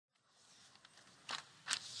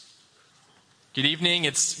Good evening.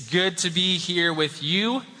 It's good to be here with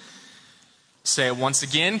you. Say it once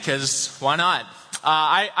again, because why not?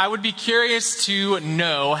 I would be curious to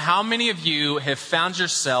know how many of you have found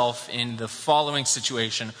yourself in the following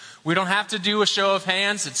situation. We don't have to do a show of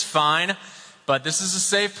hands. It's fine. But this is a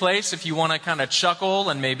safe place. If you want to kind of chuckle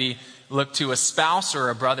and maybe look to a spouse or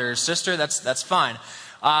a brother or sister, that's fine.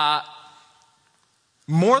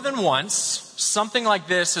 More than once, something like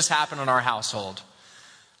this has happened in our household.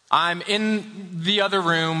 I'm in the other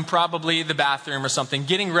room, probably the bathroom or something,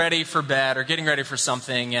 getting ready for bed or getting ready for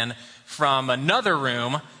something, and from another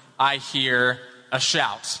room, I hear a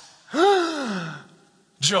shout.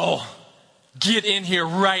 Joel, get in here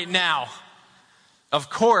right now. Of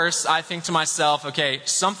course, I think to myself, okay,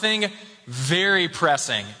 something very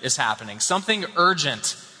pressing is happening. Something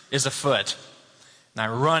urgent is afoot. And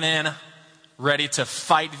I run in, ready to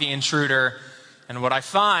fight the intruder, and what I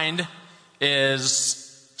find is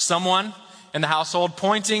someone in the household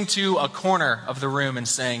pointing to a corner of the room and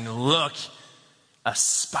saying, "Look, a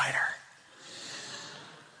spider."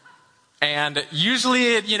 And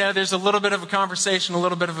usually, there's a little bit of a conversation, a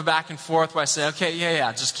little bit of a back and forth where I say, okay,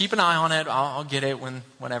 yeah, just keep an eye on it. I'll get it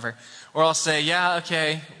whenever. Or I'll say, yeah,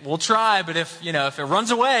 okay, we'll try. But if it runs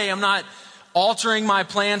away, I'm not altering my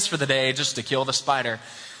plans for the day just to kill the spider.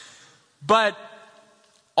 But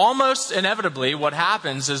almost inevitably, what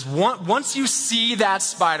happens is once you see that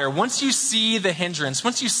spider, once you see the hindrance,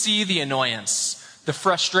 once you see the annoyance, the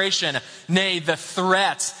frustration, nay, the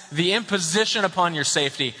threat, the imposition upon your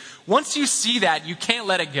safety, once you see that, you can't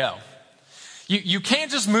let it go. You can't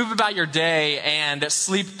just move about your day and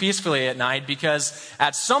sleep peacefully at night, because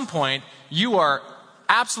at some point, you are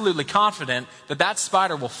absolutely confident that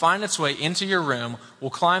spider will find its way into your room, will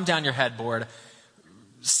climb down your headboard,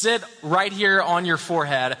 sit right here on your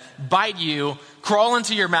forehead, bite you, crawl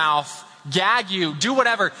into your mouth, gag you, do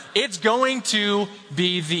whatever. It's going to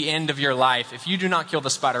be the end of your life if you do not kill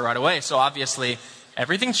the spider right away. So obviously,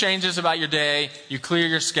 everything changes about your day. You clear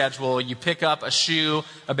your schedule. You pick up a shoe,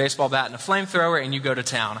 a baseball bat, and a flamethrower, and you go to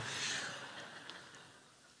town.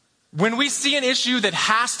 When we see an issue that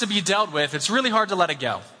has to be dealt with, it's really hard to let it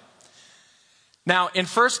go. Now, in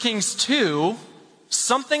 1 Kings 2,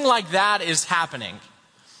 something like that is happening.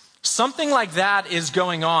 Something like that is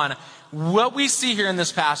going on. What we see here in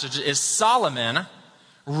this passage is Solomon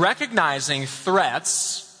recognizing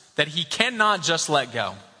threats that he cannot just let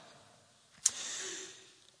go.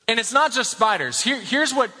 And it's not just spiders.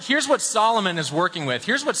 Here's what Solomon is working with.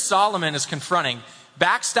 Here's what Solomon is confronting.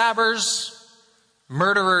 Backstabbers,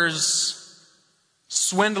 murderers,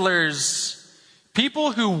 swindlers,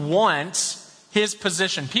 people who want his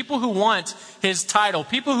position, people who want his title,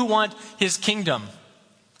 people who want his kingdom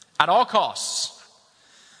at all costs.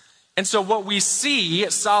 And so what we see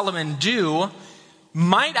Solomon do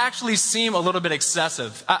might actually seem a little bit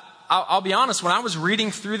excessive. I'll be honest, when I was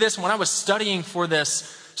reading through this, when I was studying for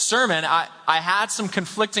this sermon, I had some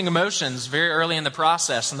conflicting emotions very early in the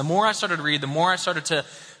process. And the more I started to read, the more I started to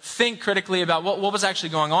think critically about what was actually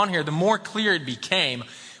going on here, the more clear it became.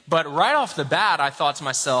 But right off the bat, I thought to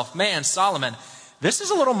myself, man, Solomon, this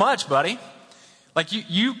is a little much, buddy. Like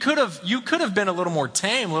you could have been a little more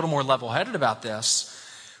tame, a little more level-headed about this.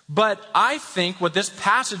 But I think what this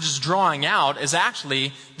passage is drawing out is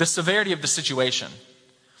actually the severity of the situation.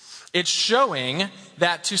 It's showing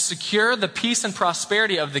that to secure the peace and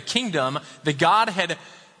prosperity of the kingdom that God had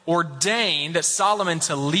ordained Solomon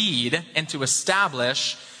to lead and to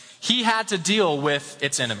establish, he had to deal with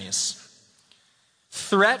its enemies.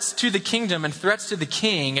 Threats to the kingdom and threats to the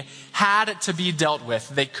king had to be dealt with.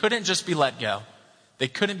 They couldn't just be let go. They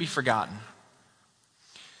couldn't be forgotten.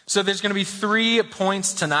 So there's going to be 3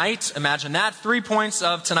 points tonight. Imagine that. 3 points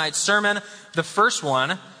of tonight's sermon. The first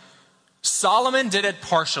one, Solomon did it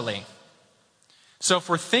partially. So if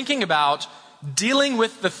we're thinking about dealing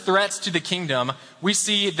with the threats to the kingdom, we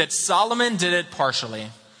see that Solomon did it partially.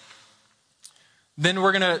 Then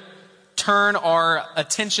we're going to turn our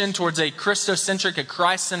attention towards a Christocentric, a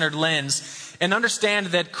Christ-centered lens, and understand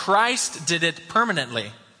that Christ did it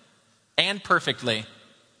permanently and perfectly.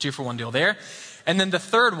 2-for-1 deal there. And then the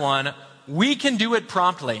third one, we can do it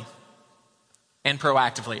promptly and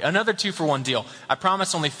proactively. Another 2-for-1 deal. I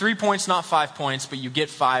promise only 3 points, not 5 points, but you get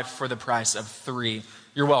 5 for the price of 3.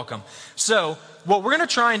 You're welcome. So what we're going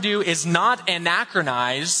to try and do is not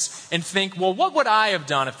anachronize and think, well, what would I have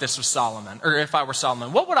done if this was Solomon? Or if I were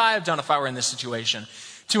Solomon? What would I have done if I were in this situation?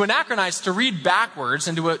 To anachronize, to read backwards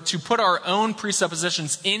and to put our own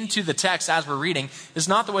presuppositions into the text as we're reading is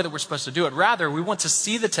not the way that we're supposed to do it. Rather, we want to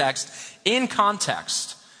see the text in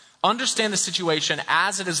context, understand the situation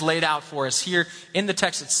as it is laid out for us here in the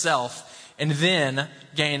text itself, and then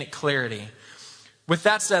gain clarity. With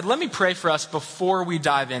that said, let me pray for us before we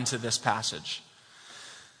dive into this passage.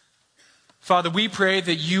 Father, we pray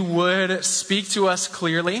that you would speak to us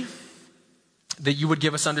clearly, that you would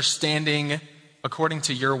give us understanding according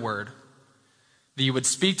to your word, that you would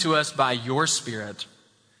speak to us by your Spirit,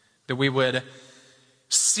 that we would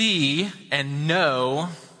see and know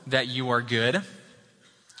that you are good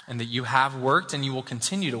and that you have worked and you will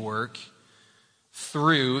continue to work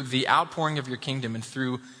through the outpouring of your kingdom and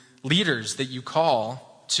through leaders that you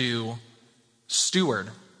call to steward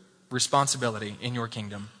responsibility in your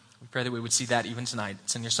kingdom. We pray that we would see that even tonight.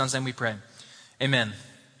 It's in your Son's name we pray. Amen.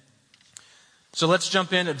 So let's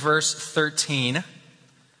jump in at verse 13.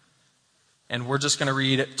 And we're just going to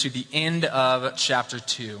read to the end of chapter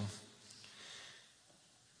 2.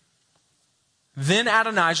 Then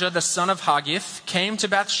Adonijah, the son of Haggith, came to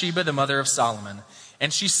Bathsheba, the mother of Solomon.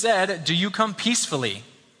 And she said, "Do you come peacefully?"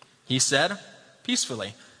 He said,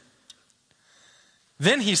 "Peacefully."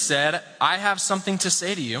 Then he said, "I have something to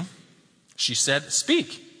say to you." She said,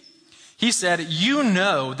 "Speak." He said, "You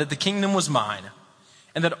know that the kingdom was mine,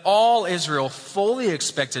 and that all Israel fully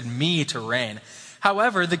expected me to reign.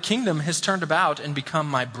 However, the kingdom has turned about and become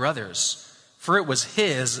my brother's, for it was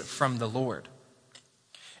his from the Lord.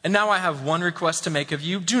 And now I have one request to make of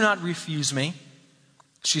you. Do not refuse me."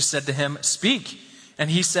 She said to him, "Speak." And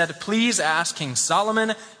he said, "Please ask King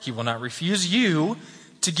Solomon, he will not refuse you,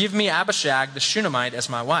 to give me Abishag the Shunammite as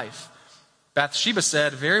my wife." Bathsheba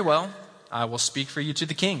said, "Very well, I will speak for you to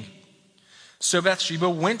the king." So Bathsheba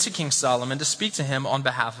went to King Solomon to speak to him on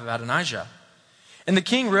behalf of Adonijah. And the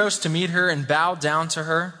king rose to meet her and bowed down to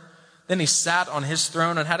her. Then he sat on his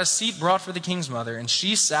throne and had a seat brought for the king's mother, and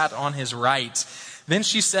she sat on his right. Then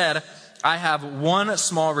she said, "I have one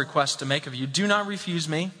small request to make of you. Do not refuse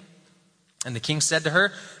me." And the king said to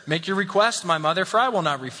her, "Make your request, my mother, for I will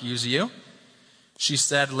not refuse you." She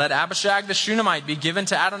said, "Let Abishag the Shunammite be given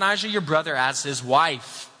to Adonijah your brother as his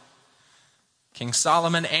wife." King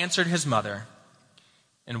Solomon answered his mother,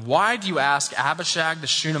 "And why do you ask Abishag the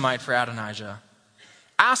Shunammite for Adonijah?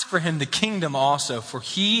 Ask for him the kingdom also, for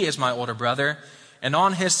he is my older brother, and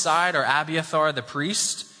on his side are Abiathar the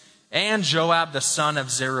priest and Joab the son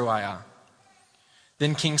of Zeruiah."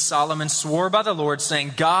 Then King Solomon swore by the Lord,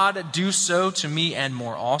 saying, "God, do so to me and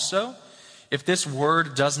more also, if this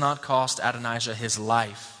word does not cost Adonijah his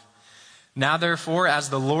life. Now therefore, as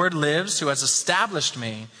the Lord lives, who has established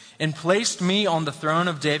me and placed me on the throne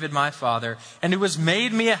of David my father, and who has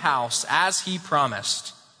made me a house as he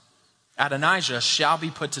promised, Adonijah shall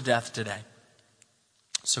be put to death today."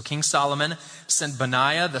 So King Solomon sent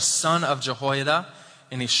Benaiah the son of Jehoiada,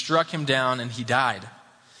 and he struck him down, and he died.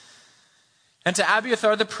 And to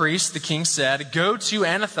Abiathar the priest, the king said, "Go to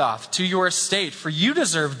Anathoth, to your estate, for you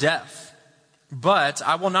deserve death. But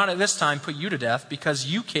I will not at this time put you to death, because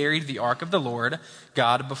you carried the ark of the Lord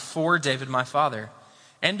God before David my father,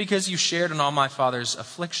 and because you shared in all my father's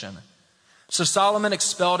affliction." So Solomon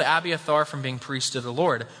expelled Abiathar from being priest of the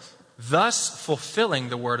Lord, thus fulfilling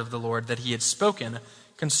the word of the Lord that he had spoken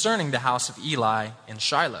concerning the house of Eli in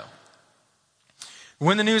Shiloh.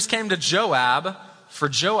 When the news came to Joab, for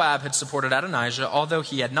Joab had supported Adonijah, although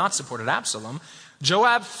he had not supported Absalom,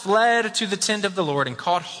 Joab fled to the tent of the Lord and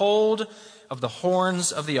caught hold of the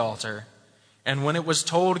horns of the altar. And when it was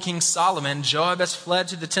told King Solomon, "Joab has fled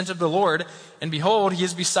to the tent of the Lord, and behold, he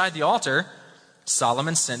is beside the altar,"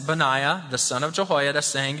 Solomon sent Benaiah, the son of Jehoiada,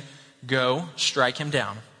 saying, "Go, strike him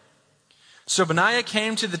down." So Benaiah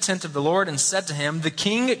came to the tent of the Lord and said to him, "The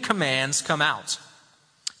king commands, come out."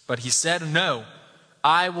 But he said, "No,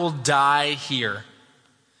 I will die here."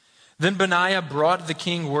 Then Benaiah brought the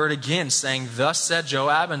king word again, saying, "Thus said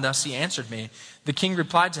Joab, and thus he answered me." The king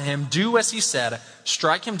replied to him, "Do as he said,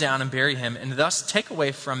 strike him down and bury him, and thus take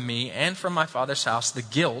away from me and from my father's house the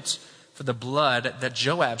guilt for the blood that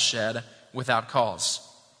Joab shed without cause.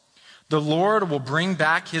 The Lord will bring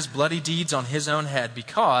back his bloody deeds on his own head,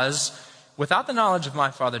 because without the knowledge of my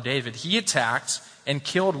father David, he attacked and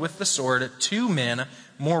killed with the sword 2 men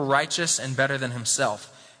more righteous and better than himself,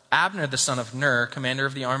 Abner the son of Ner, commander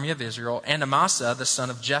of the army of Israel, and Amasa the son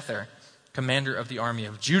of Jether, commander of the army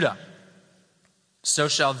of Judah. So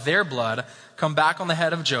shall their blood come back on the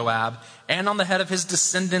head of Joab and on the head of his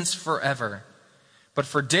descendants forever. But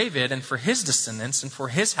for David and for his descendants and for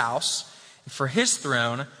his house and for his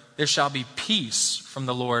throne, there shall be peace from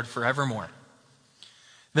the Lord forevermore."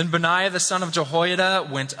 Then Benaiah the son of Jehoiada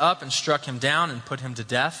went up and struck him down and put him to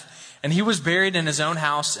death, and he was buried in his own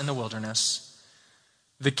house in the wilderness.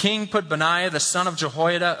 The king put Benaiah the son of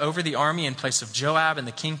Jehoiada over the army in place of Joab, and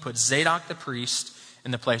the king put Zadok the priest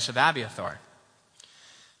in the place of Abiathar.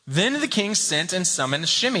 Then the king sent and summoned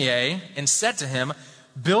Shimei and said to him,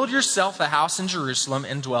 build yourself a house in Jerusalem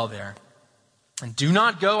and dwell there. And do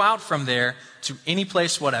not go out from there to any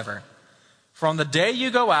place whatever. For on the day you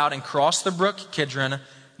go out and cross the brook Kidron,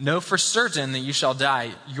 know for certain that you shall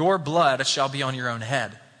die. Your blood shall be on your own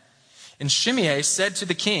head." And Shimei said to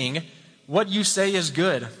the king, "What you say is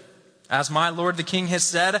good. As my lord the king has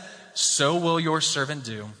said, so will your servant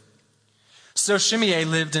do." So Shimei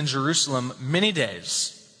lived in Jerusalem many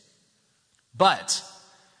days. But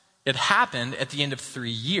it happened at the end of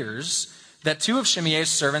 3 years that 2 of Shimei's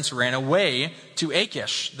servants ran away to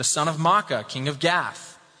Achish, the son of Maacah, king of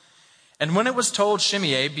Gath. And when it was told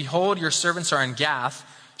Shimei, "Behold, your servants are in Gath,"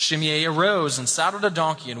 Shimei arose and saddled a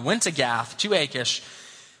donkey and went to Gath, to Achish,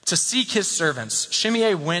 to seek his servants.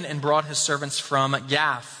 Shimei went and brought his servants from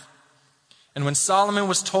Gath. And when Solomon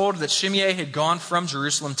was told that Shimei had gone from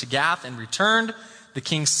Jerusalem to Gath and returned, the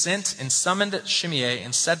king sent and summoned Shimei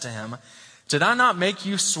and said to him, "Did I not make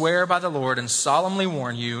you swear by the Lord and solemnly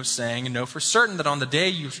warn you, saying, know for certain that on the day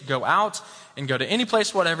you go out and go to any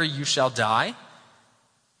place whatever, you shall die?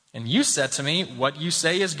 And you said to me, what you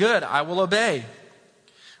say is good, I will obey.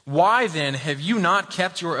 Why then have you not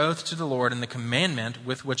kept your oath to the Lord and the commandment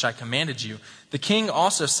with which I commanded you?" The king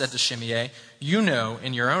also said to Shimei, "You know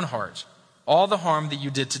in your own heart all the harm that you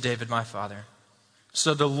did to David my father.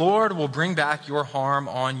 So the Lord will bring back your harm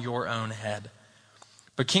on your own head.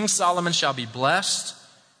 But King Solomon shall be blessed,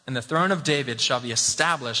 and the throne of David shall be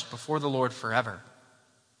established before the Lord forever."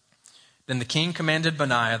 Then the king commanded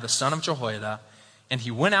Benaiah, the son of Jehoiada, and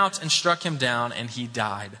he went out and struck him down, and he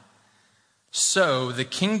died. So the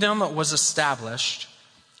kingdom was established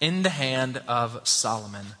in the hand of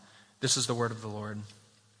Solomon. This is the word of the Lord.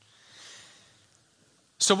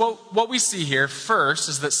 So what we see here first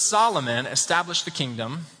is that Solomon established the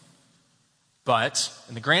kingdom, but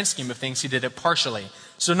in the grand scheme of things, he did it partially.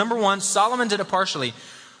 So number one, Solomon did it partially.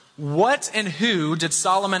 What and who did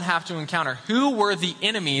Solomon have to encounter? Who were the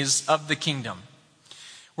enemies of the kingdom?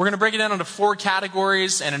 We're going to break it down into 4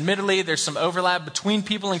 categories, and admittedly, there's some overlap between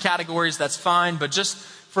people and categories. That's fine, but just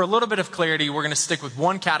for a little bit of clarity, we're going to stick with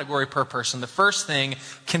one category per person. The first thing,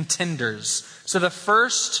 contenders. So the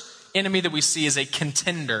first enemy that we see is a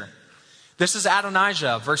contender. This is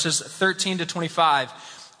Adonijah, verses 13 to 25.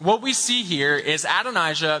 What we see here is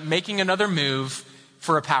Adonijah making another move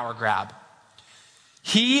for a power grab.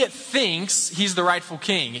 He thinks he's the rightful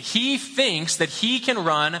king. He thinks that he can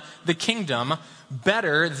run the kingdom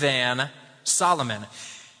better than Solomon.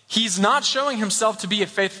 He's not showing himself to be a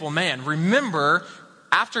faithful man. Remember,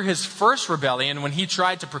 after his first rebellion, when he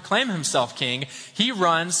tried to proclaim himself king, he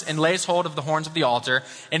runs and lays hold of the horns of the altar.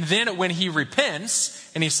 And then when he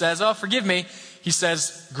repents and he says, "Oh, forgive me," he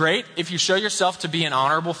says, "Great, if you show yourself to be an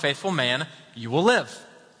honorable, faithful man, you will live."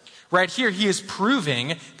 Right here, he is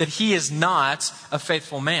proving that he is not a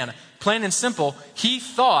faithful man. Plain and simple, he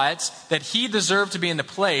thought that he deserved to be in the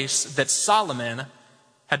place that Solomon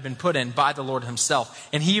had been put in by the Lord himself.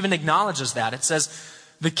 And he even acknowledges that. It says,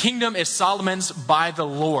 the kingdom is Solomon's by the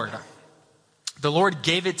Lord. The Lord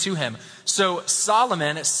gave it to him. So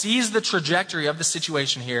Solomon sees the trajectory of the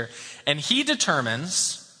situation here, and he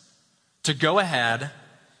determines to go ahead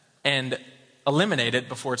and eliminate it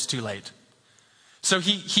before it's too late. So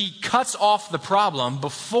he cuts off the problem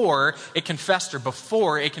before it can fester,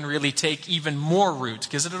 before it can really take even more root,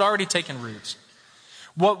 because it had already taken root.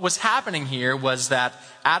 What was happening here was that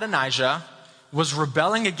Adonijah was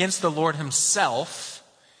rebelling against the Lord himself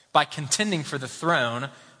by contending for the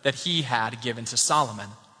throne that he had given to Solomon.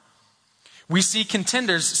 We see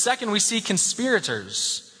contenders. Second, we see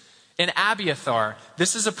conspirators in Abiathar.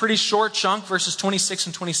 This is a pretty short chunk, verses 26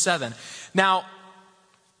 and 27. Now,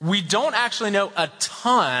 we don't actually know a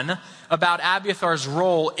ton about Abiathar's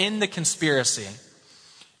role in the conspiracy.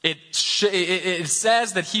 It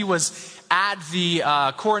says that he was at the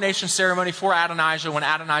coronation ceremony for Adonijah when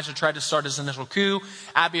Adonijah tried to start his initial coup.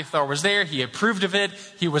 Abiathar was there. He approved of it.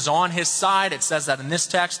 He was on his side. It says that in this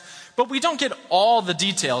text. But we don't get all the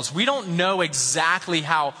details. We don't know exactly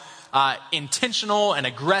how intentional and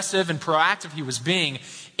aggressive and proactive he was being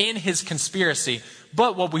in his conspiracy.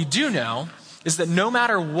 But what we do know is that no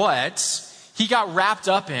matter what, he got wrapped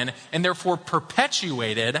up in and therefore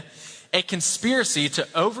perpetuated a conspiracy to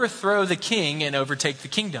overthrow the king and overtake the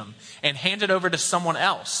kingdom and hand it over to someone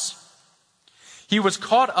else. He was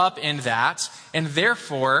caught up in that, and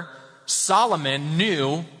therefore Solomon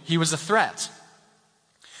knew he was a threat.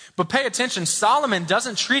 But pay attention, Solomon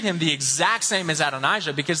doesn't treat him the exact same as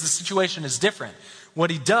Adonijah because the situation is different.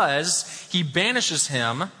 What he does, he banishes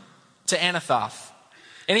him to Anathoth.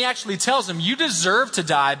 And he actually tells him, you deserve to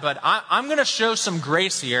die, but I'm going to show some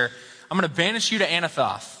grace here. I'm going to banish you to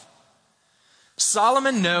Anathoth.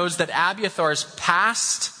 Solomon knows that Abiathar's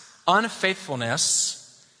past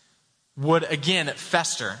unfaithfulness would again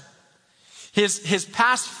fester. His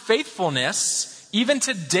past faithfulness, even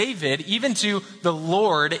to David, even to the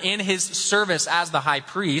Lord in his service as the high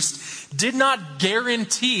priest, did not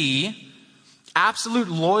guarantee absolute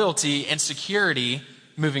loyalty and security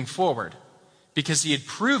moving forward. Because he had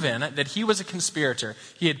proven that he was a conspirator.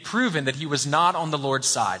 He had proven that he was not on the Lord's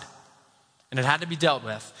side. And it had to be dealt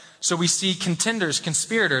with. So we see contenders,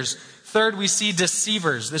 conspirators. Third, we see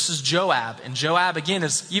deceivers. This is Joab. And Joab, again,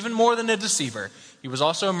 is even more than a deceiver. He was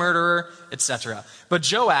also a murderer, etc. But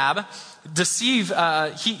Joab,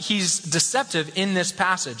 he's deceptive in this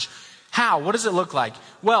passage. How? What does it look like?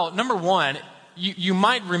 Well, number one, you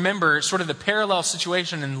might remember sort of the parallel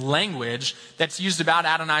situation in language that's used about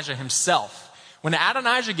Adonijah himself. When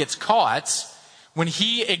Adonijah gets caught, when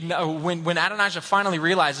Adonijah finally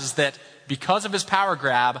realizes that because of his power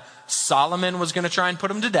grab, Solomon was going to try and put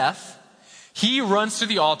him to death, he runs to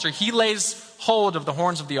the altar. He lays hold of the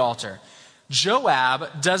horns of the altar.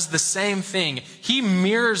 Joab does the same thing. He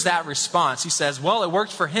mirrors that response. He says, well, it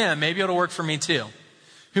worked for him. Maybe it'll work for me too.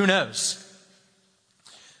 Who knows?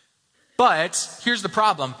 But here's the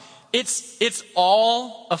problem. It's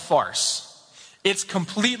all a farce. It's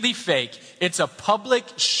completely fake. It's a public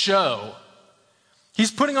show. He's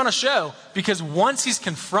putting on a show because once he's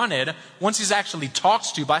confronted, once he's actually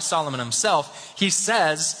talked to by Solomon himself, he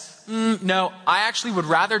says, no, I actually would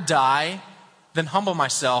rather die than humble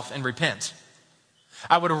myself and repent.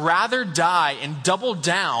 I would rather die and double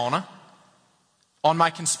down on my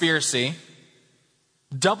conspiracy,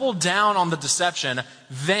 double down on the deception,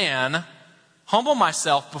 than humble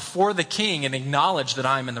myself before the king and acknowledge that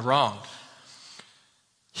I am in the wrong.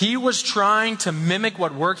 He was trying to mimic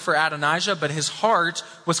what worked for Adonijah, but his heart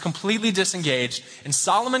was completely disengaged, and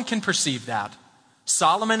Solomon can perceive that.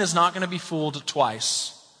 Solomon is not going to be fooled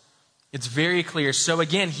twice. It's very clear. So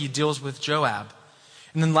again, he deals with Joab.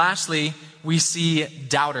 And then lastly, we see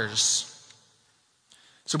doubters.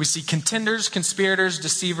 So we see contenders, conspirators,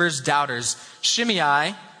 deceivers, doubters.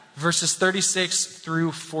 Shimei, verses 36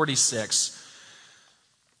 through 46.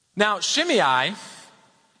 Now, Shimei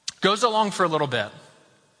goes along for a little bit.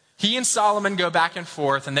 He and Solomon go back and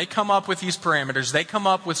forth, and they come up with these parameters. They come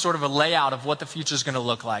up with sort of a layout of what the future is going to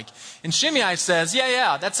look like. And Shimei says,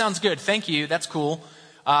 yeah, that sounds good. Thank you. That's cool.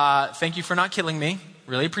 Thank you for not killing me.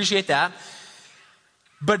 Really appreciate that.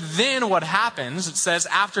 But then what happens, it says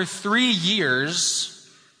after 3 years,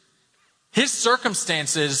 his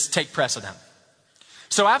circumstances take precedent.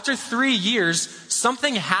 So after 3 years,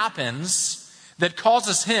 something happens that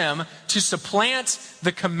causes him to supplant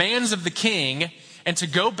the commands of the king and to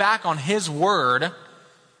go back on his word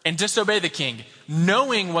and disobey the king,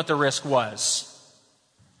 knowing what the risk was.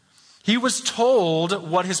 He was told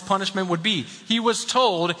what his punishment would be. He was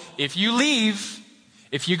told, if you leave,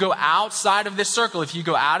 if you go outside of this circle, if you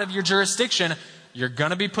go out of your jurisdiction, you're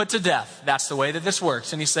going to be put to death. That's the way that this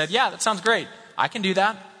works. And he said, yeah, that sounds great. I can do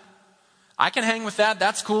that. I can hang with that.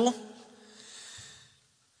 That's cool.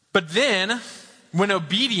 But then, when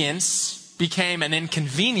obedience became an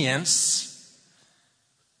inconvenience,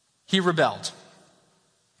 he rebelled.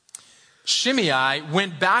 Shimei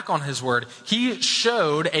went back on his word. He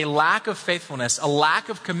showed a lack of faithfulness, a lack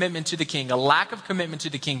of commitment to the king, a lack of commitment to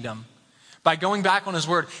the kingdom by going back on his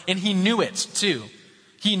word. And he knew it too.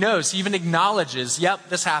 He knows, he even acknowledges, yep,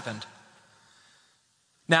 this happened.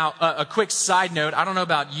 Now, a quick side note, I don't know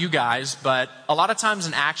about you guys, but a lot of times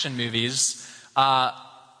in action movies,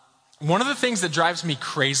 one of the things that drives me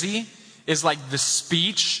crazy is like the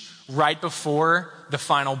speech right before the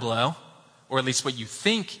final blow, or at least what you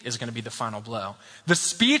think is going to be the final blow. The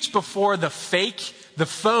speech before the faux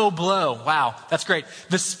blow. Wow, that's great.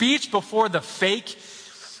 The speech before the fake,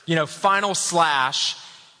 final slash.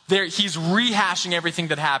 There, he's rehashing everything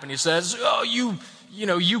that happened. He says, "Oh,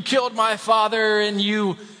 you killed my father, and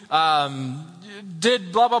you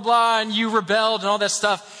did blah blah blah, and you rebelled, and all that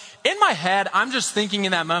stuff." In my head, I'm just thinking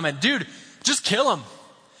in that moment, dude, just kill him.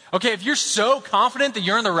 Okay, if you're so confident that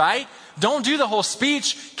you're in the right, don't do the whole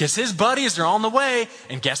speech, because his buddies are on the way,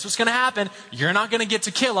 and guess what's going to happen? You're not going to get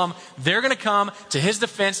to kill him. They're going to come to his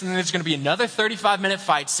defense, and then there's going to be another 35-minute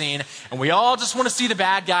fight scene, and we all just want to see the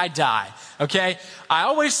bad guy die, okay? I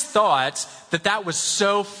always thought that was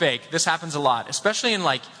so fake. This happens a lot, especially in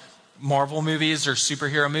like Marvel movies or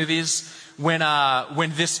superhero movies. When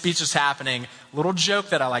this speech is happening, a little joke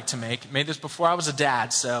that I like to make, made this before I was a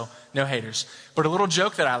dad, so no haters, but a little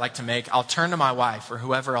joke that I like to make, I'll turn to my wife or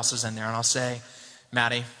whoever else is in there and I'll say,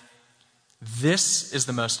 Maddie, this is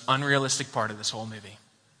the most unrealistic part of this whole movie.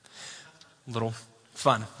 Little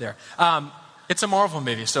fun there. It's a Marvel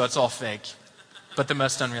movie, so it's all fake. but the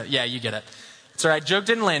most unreal. Yeah, you get it. It's all right. Joke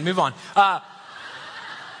didn't land. Move on.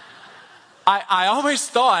 I always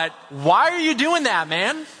thought, why are you doing that,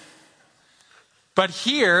 man? But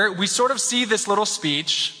here we sort of see this little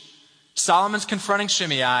speech. Solomon's confronting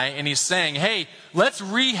Shimei, and he's saying, hey, let's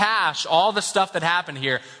rehash all the stuff that happened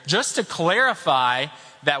here just to clarify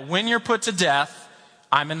that when you're put to death,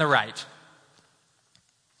 I'm in the right.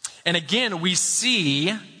 And again, we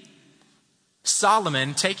see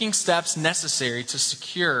Solomon taking steps necessary to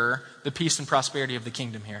secure the peace and prosperity of the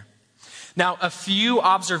kingdom here. Now, a few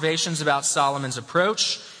observations about Solomon's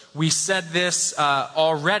approach. We said this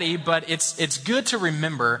already, but it's good to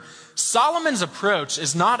remember. Solomon's approach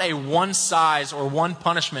is not a one size or one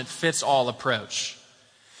punishment fits all approach.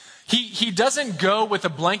 He doesn't go with a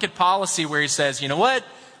blanket policy where he says, you know what,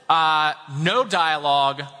 no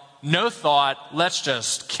dialogue, no thought, let's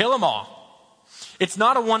just kill them all. It's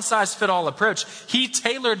not a one size fit all approach. He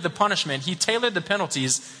tailored the punishment, he tailored the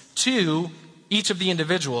penalties to each of the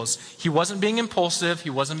individuals. He wasn't being impulsive, he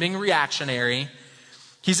wasn't being reactionary.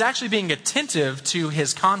 He's actually being attentive to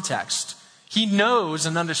his context. He knows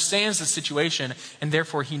and understands the situation, and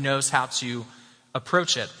therefore he knows how to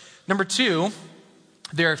approach it. Number two,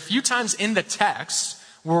 there are a few times in the text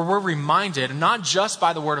where we're reminded, not just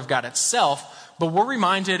by the Word of God itself, but we're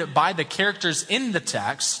reminded by the characters in the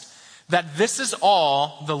text that this is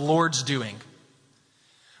all the Lord's doing.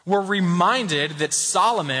 We're reminded that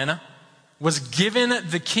Solomon was given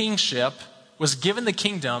the kingship, was given the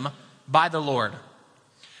kingdom by the Lord.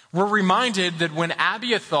 We're reminded that when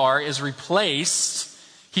Abiathar is replaced,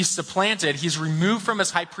 he's supplanted, he's removed from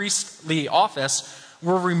his high priestly office,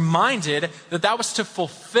 we're reminded that that was to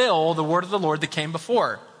fulfill the word of the Lord that came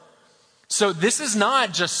before. So this is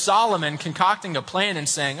not just Solomon concocting a plan and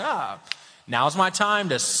saying, now's my time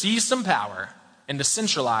to seize some power and to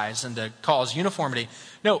centralize and to cause uniformity.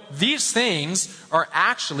 No, these things are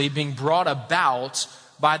actually being brought about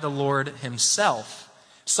by the Lord himself.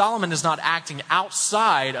 Solomon is not acting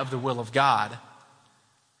outside of the will of God.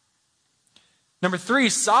 Number three,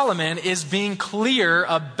 Solomon is being clear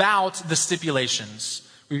about the stipulations.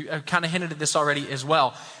 We kind of hinted at this already as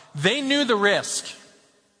well. They knew the risk.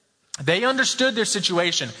 They understood their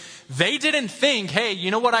situation. They didn't think, hey, you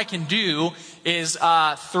know what I can do is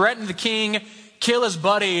threaten the king, kill his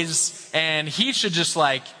buddies, and he should just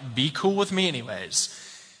be cool with me anyways.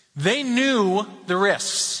 They knew the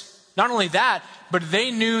risks. Not only that, but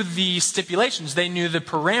they knew the stipulations. They knew the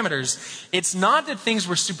parameters. It's not that things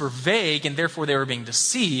were super vague and therefore they were being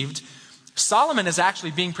deceived. Solomon is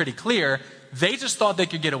actually being pretty clear. They just thought they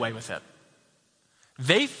could get away with it.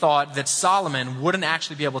 They thought that Solomon wouldn't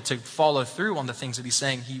actually be able to follow through on the things that he's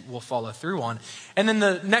saying he will follow through on. And then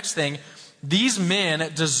the next thing, these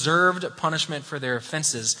men deserved punishment for their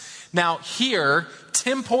offenses. Now here,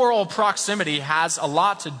 temporal proximity has a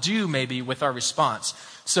lot to do maybe with our response.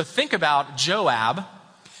 So think about Joab.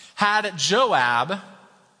 Had Joab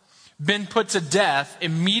been put to death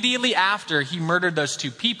immediately after he murdered those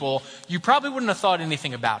two people, you probably wouldn't have thought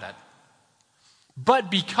anything about it.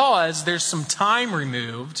 But because there's some time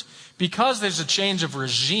removed, because there's a change of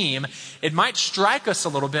regime, it might strike us a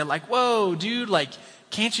little bit like, whoa, dude,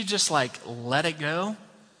 can't you just let it go?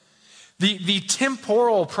 The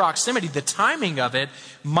temporal proximity, the timing of it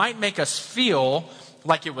might make us feel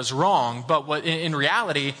like it was wrong, but in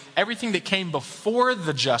reality, everything that came before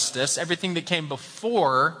the justice, everything that came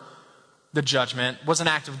before the judgment was an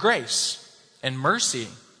act of grace and mercy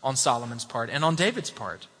on Solomon's part and on David's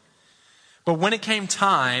part. But when it came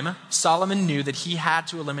time, Solomon knew that he had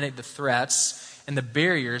to eliminate the threats and the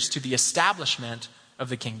barriers to the establishment of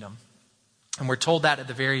the kingdom. And we're told that at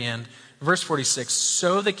the very end, verse 46,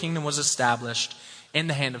 so the kingdom was established in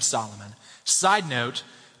the hand of Solomon. Side note,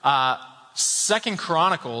 2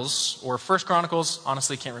 Chronicles, or 1 Chronicles,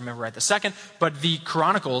 honestly can't remember right the second, but the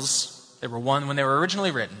Chronicles, they were one when they were originally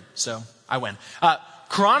written, so I win.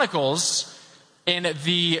 Chronicles, in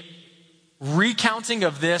the recounting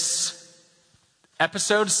of this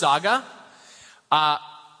episode saga,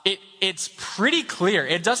 it's pretty clear.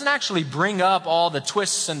 It doesn't actually bring up all the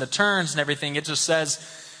twists and the turns and everything. It just says,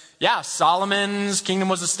 yeah, Solomon's kingdom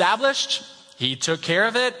was established, he took care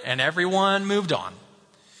of it, and everyone moved on.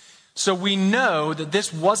 So we know that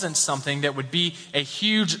this wasn't something that would be a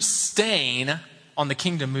huge stain on the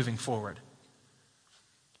kingdom moving forward.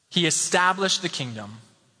 He established the kingdom.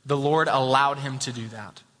 The Lord allowed him to do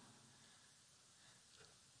that.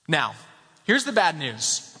 Now, here's the bad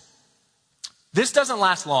news. This doesn't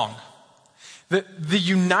last long. The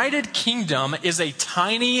United Kingdom is a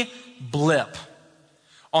tiny blip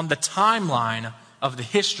on the timeline of the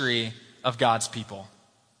history of God's people.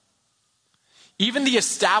 Even the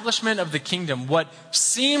establishment of the kingdom, what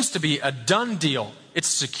seems to be a done deal, it's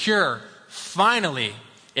secure. Finally,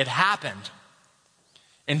 it happened.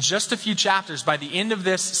 In just a few chapters, by the end of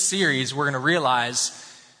this series, we're going to realize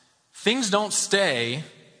things don't stay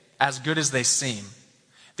as good as they seem.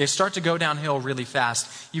 They start to go downhill really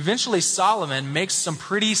fast. Eventually, Solomon makes some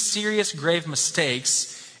pretty serious, grave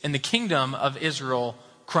mistakes, and the kingdom of Israel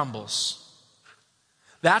crumbles.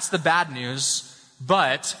 That's the bad news,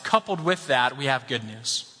 but coupled with that, we have good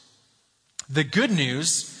news. The good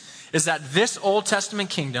news is that this Old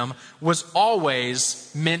Testament kingdom was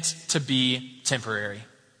always meant to be temporary.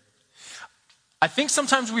 I think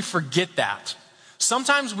sometimes we forget that.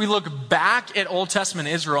 Sometimes we look back at Old Testament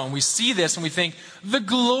Israel and we see this and we think, the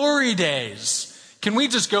glory days. Can we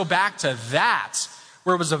just go back to that?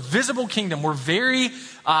 Where it was a visible kingdom. We're very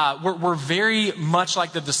much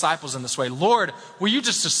like the disciples in this way. Lord, will you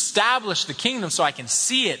just establish the kingdom so I can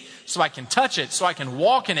see it, so I can touch it, so I can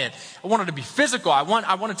walk in it. I want it to be physical. I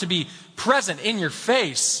want it to be present in your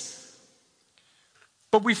face.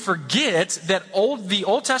 But we forget that the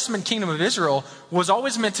Old Testament kingdom of Israel was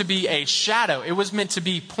always meant to be a shadow. It was meant to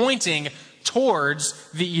be pointing towards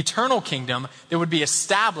the eternal kingdom that would be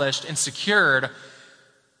established and secured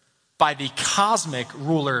by the cosmic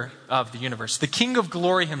ruler of the universe, the King of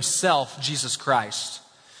glory himself, Jesus Christ.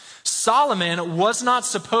 Solomon was not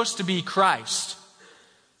supposed to be Christ.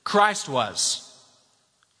 Christ was.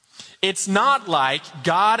 It's not like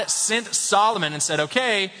God sent Solomon and said,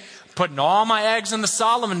 okay, putting all my eggs in the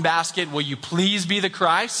Solomon basket, will you please be the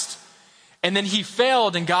Christ? And then he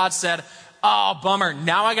failed and God said, oh, bummer,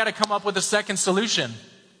 now I got to come up with a second solution.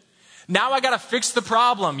 Now I got to fix the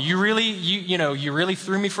problem. You really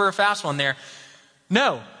threw me for a fast one there.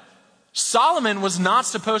 No, Solomon was not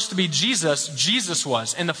supposed to be Jesus. Jesus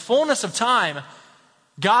was. In the fullness of time,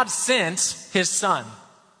 God sent his son.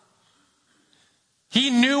 He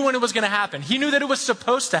knew when it was going to happen. He knew that it was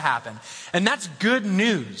supposed to happen. And that's good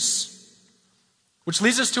news. Which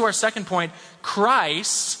leads us to our second point.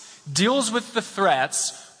 Christ deals with the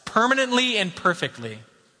threats permanently and perfectly.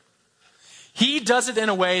 He does it in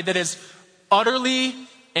a way that is utterly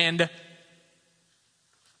and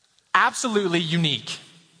absolutely unique.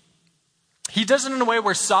 He does it in a way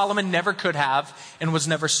where Solomon never could have and was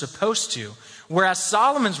never supposed to. Whereas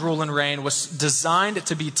Solomon's rule and reign was designed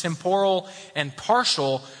to be temporal and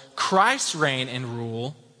partial, Christ's reign and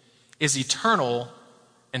rule is eternal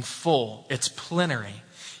and full. It's plenary.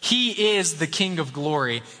 He is the King of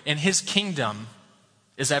glory, and his kingdom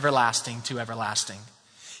is everlasting to everlasting.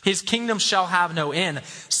 His kingdom shall have no end.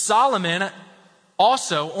 Solomon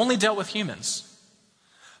also only dealt with humans.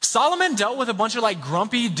 Solomon dealt with a bunch of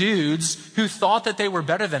grumpy dudes who thought that they were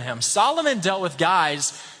better than him. Solomon dealt with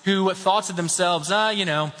guys who thought to themselves, I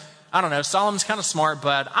don't know, Solomon's kind of smart,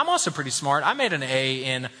 but I'm also pretty smart. I made an A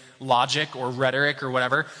in logic or rhetoric or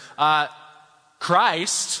whatever.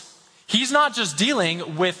 Christ, he's not just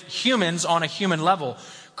dealing with humans on a human level.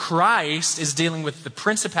 Christ is dealing with the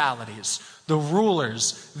principalities, the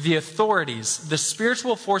rulers, the authorities, the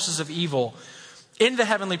spiritual forces of evil in the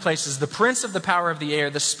heavenly places, the prince of the power of the air,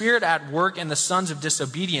 the spirit at work in the sons of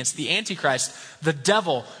disobedience, the Antichrist, the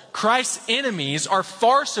devil. Christ's enemies are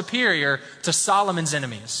far superior to Solomon's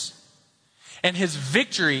enemies. And his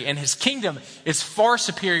victory and his kingdom is far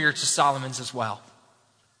superior to Solomon's as well.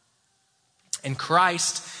 And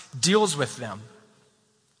Christ deals with them.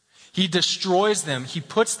 He destroys them. He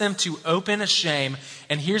puts them to open shame.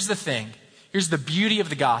 And here's the thing. Here's the beauty of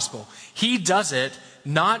the gospel. He does it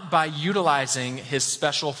not by utilizing his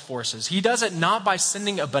special forces. He does it not by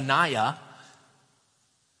sending a Benaiah.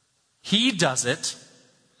 He does it.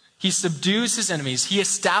 He subdues his enemies. He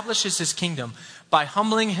establishes his kingdom by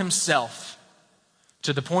humbling himself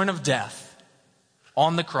to the point of death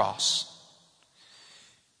on the cross.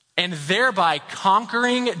 And thereby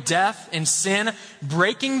conquering death and sin,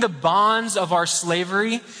 breaking the bonds of our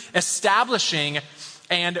slavery, establishing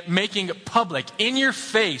and making public in your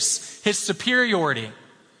face his superiority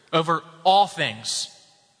over all things,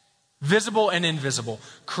 visible and invisible.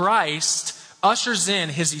 Christ ushers in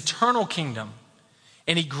his eternal kingdom,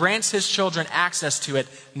 and he grants his children access to it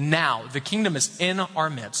now. The kingdom is in our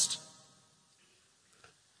midst.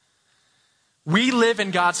 We live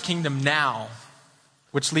in God's kingdom now,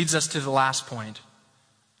 which leads us to the last point.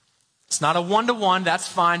 It's not a one-to-one, that's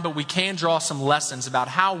fine, but we can draw some lessons about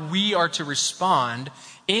how we are to respond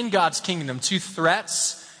in God's kingdom to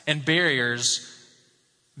threats and barriers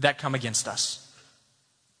that come against us.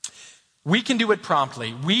 We can do it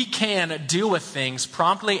promptly. We can deal with things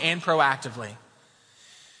promptly and proactively.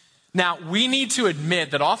 Now, we need to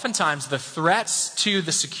admit that oftentimes the threats to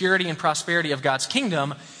the security and prosperity of God's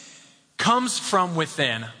kingdom comes from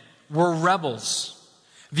within. We're rebels.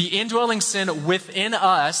 The indwelling sin within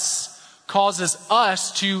us causes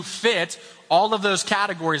us to fit all of those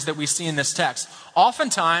categories that we see in this text.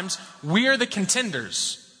 Oftentimes, we are the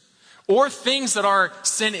contenders, or things that our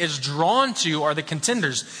sin is drawn to are the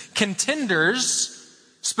contenders. Contenders,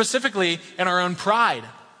 specifically in our own pride.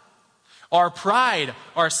 Our pride,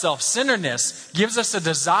 our self-centeredness, gives us a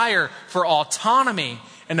desire for autonomy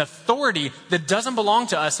and authority that doesn't belong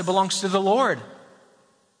to us, it belongs to the Lord.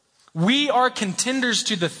 We are contenders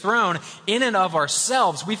to the throne in and of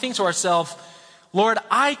ourselves. We think to ourselves, Lord,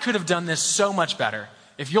 I could have done this so much better.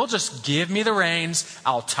 If you'll just give me the reins,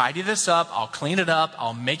 I'll tidy this up, I'll clean it up,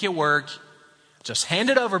 I'll make it work. Just hand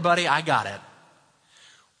it over, buddy, I got it.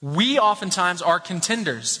 We oftentimes are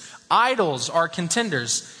contenders. Idols are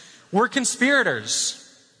contenders. We're conspirators.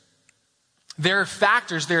 There are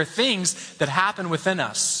factors, there are things that happen within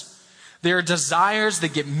us. There are desires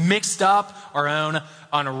that get mixed up, our own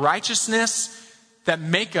unrighteousness, that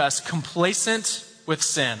make us complacent with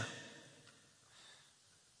sin.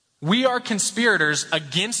 We are conspirators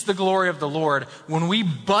against the glory of the Lord when we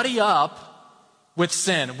buddy up with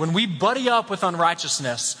sin. When we buddy up with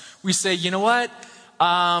unrighteousness, we say, you know what?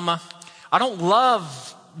 I don't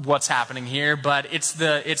love what's happening here, but it's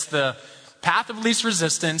the path of least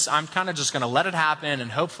resistance. I'm kind of just going to let it happen,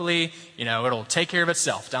 and hopefully, it'll take care of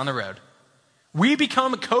itself down the road. We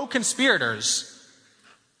become co-conspirators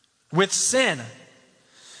with sin.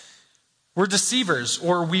 We're deceivers,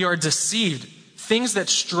 or we are deceived. Things that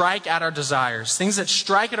strike at our desires, things that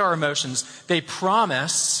strike at our emotions, they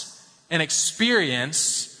promise and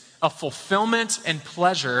experience a fulfillment and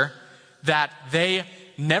pleasure that they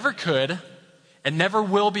never could and never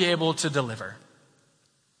will be able to deliver.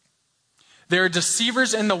 There are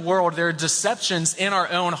deceivers in the world. There are deceptions in our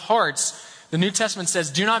own hearts. The New Testament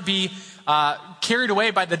says, do not be carried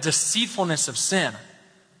away by the deceitfulness of sin.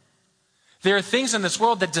 There are things in this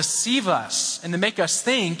world that deceive us and that make us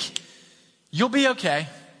think, you'll be okay.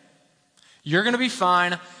 You're going to be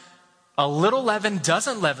fine. A little leaven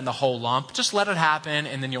doesn't leaven the whole lump. Just let it happen,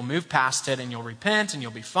 and then you'll move past it, and you'll repent, and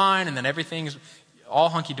you'll be fine, and then everything's all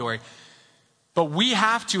hunky-dory. But we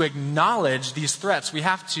have to acknowledge these threats. We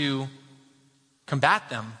have to combat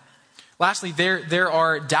them. Lastly, there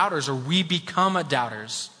are doubters, or we become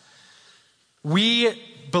doubters. We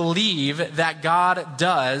believe that God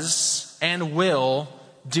does and will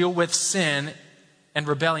deal with sin and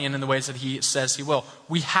rebellion in the ways that he says he will.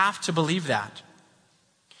 We have to believe that.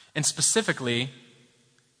 And specifically,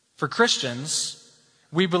 for Christians,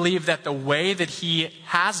 we believe that the way that he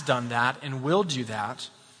has done that and will do that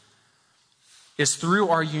is through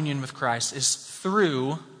our union with Christ, is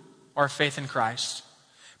through our faith in Christ.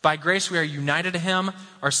 By grace we are united to him.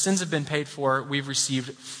 Our sins have been paid for. We've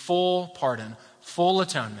received full pardon, full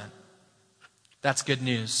atonement. That's good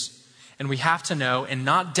news. And we have to know and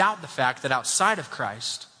not doubt the fact that outside of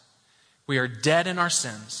Christ, we are dead in our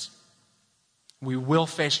sins. We will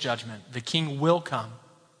face judgment. The King will come.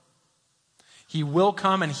 He will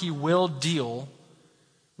come and he will deal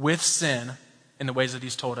with sin in the ways that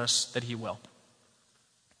he's told us that he will.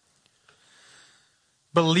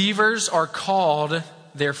 Believers are called,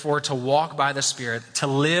 therefore, to walk by the Spirit, to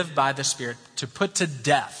live by the Spirit, to put to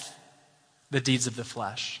death the deeds of the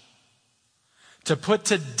flesh, to put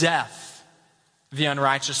to death the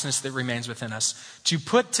unrighteousness that remains within us, to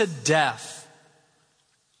put to death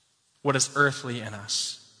what is earthly in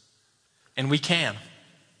us. And we can,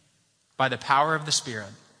 by the power of the Spirit,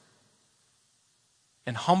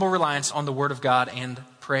 in humble reliance on the Word of God and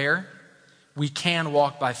prayer, we can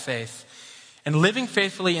walk by faith. And living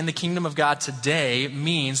faithfully in the kingdom of God today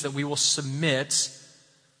means that we will submit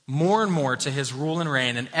more and more to his rule and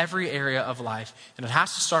reign in every area of life. And it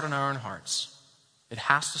has to start in our own hearts. It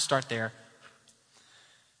has to start there.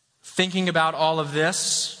 Thinking about all of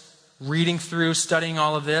this, reading through, studying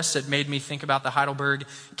all of this, it made me think about the Heidelberg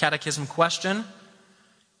Catechism question,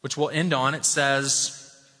 which we'll end on. It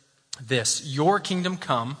says this: your kingdom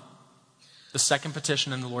come, the second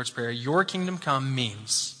petition in the Lord's Prayer, your kingdom come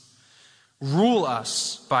means rule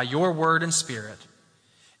us by your word and Spirit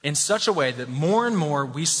in such a way that more and more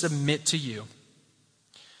we submit to you.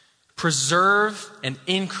 Preserve and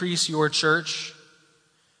increase your church.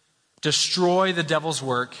 Destroy the devil's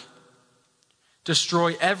work.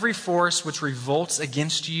 Destroy every force which revolts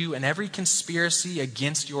against you and every conspiracy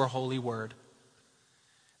against your holy word.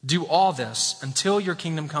 Do all this until your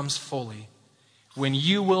kingdom comes fully, when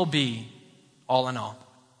you will be all in all.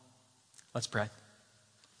 Let's pray.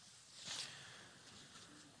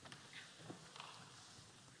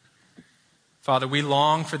 Father, we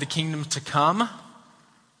long for the kingdom to come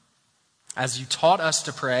as you taught us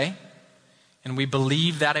to pray. And we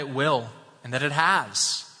believe that it will and that it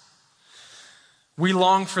has. We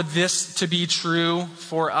long for this to be true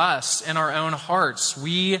for us in our own hearts.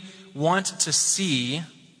 We want to see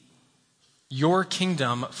your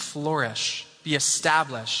kingdom flourish, be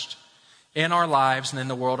established in our lives and in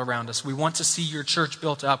the world around us. We want to see your church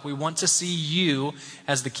built up. We want to see you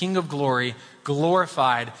as the King of glory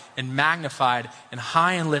glorified and magnified and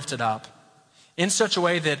high and lifted up in such a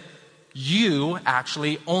way that you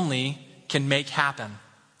actually only can make happen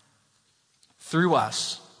through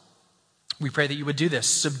us. We pray that you would do this.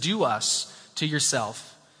 Subdue us to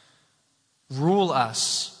yourself. Rule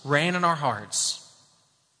us. Reign in our hearts.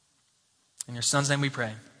 In your Son's name we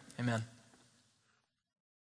pray. Amen.